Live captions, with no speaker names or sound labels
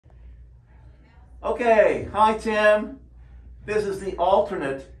Okay, hi Tim. This is the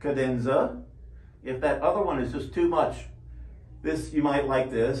alternate cadenza. If that other one is just too much, you might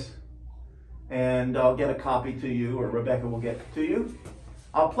like this. And I'll get a copy to you, or Rebecca will get it to you.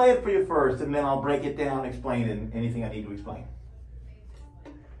 I'll play it for you first, and then I'll break it down, explain anything I need to explain.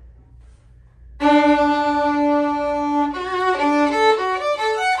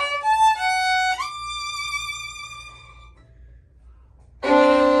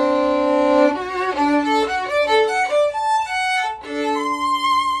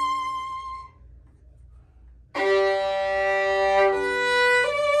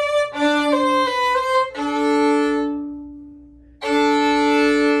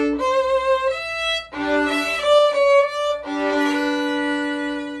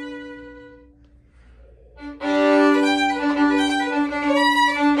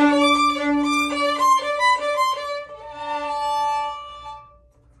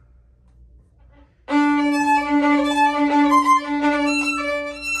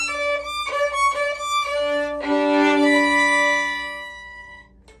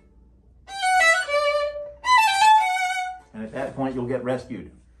 Point you'll get rescued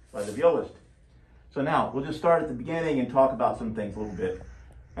by the violist. So now we'll just start at the beginning and talk about some things a little bit.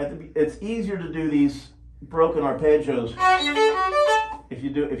 It's easier to do these broken arpeggios if you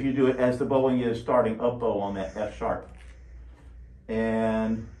do it as the bowing is starting up bow on that F sharp.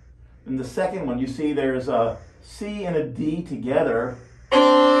 And in the second one, you see there's a C and a D together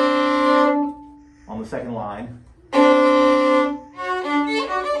on the second line.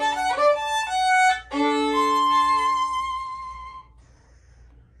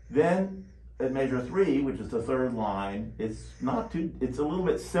 Then at measure 3, which is the third line, it's a little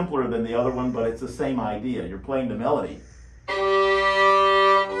bit simpler than the other one, but it's the same idea. You're playing the melody.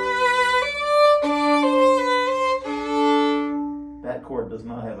 That chord does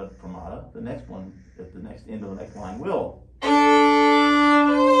not have a fermata. The next one, at the next end of the next line, will.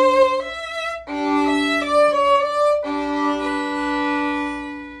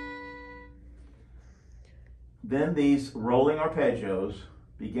 Then these rolling arpeggios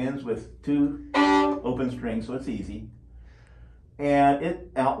begins with 2 open strings, so it's easy. And it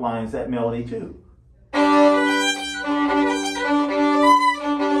outlines that melody too.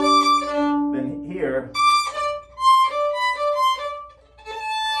 Then here,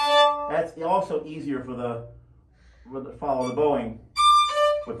 that's also easier for the follow the bowing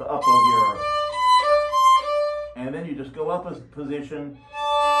with the up bow here. And then you just go up a position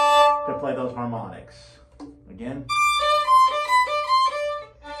to play those harmonics. Again.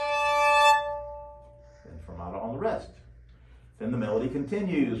 On the rest. Then the melody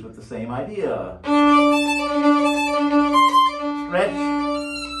continues with the same idea. Stretch.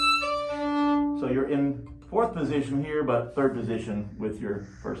 So you're in 4th position here, but 3rd position with your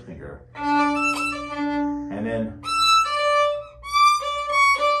 1st finger. And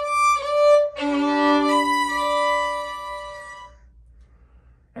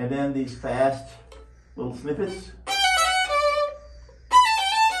then these fast little snippets.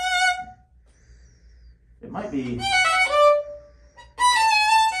 It might be,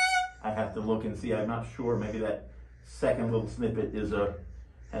 I have to look and see, I'm not sure, maybe that second little snippet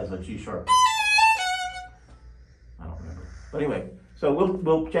has a G sharp. I don't remember. But anyway, so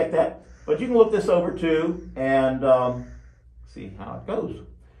we'll check that. But you can look this over too and see how it goes.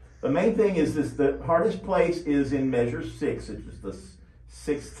 The main thing is this, the hardest place is in measure 6, which is the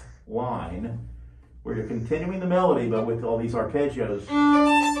 6th line, where you're continuing the melody, but with all these arpeggios.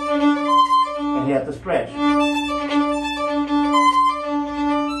 And you have to stretch.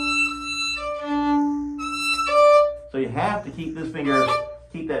 So you have to keep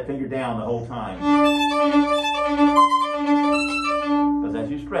that finger down the whole time. Because as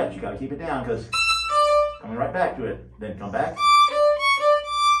you stretch, you got to keep it down, because coming right back to it, then come back.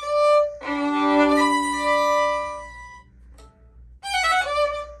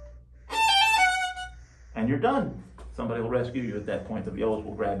 And you're done. Somebody will rescue you at that point. The violist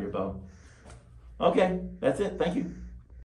will grab your bow. Okay, that's it. Thank you.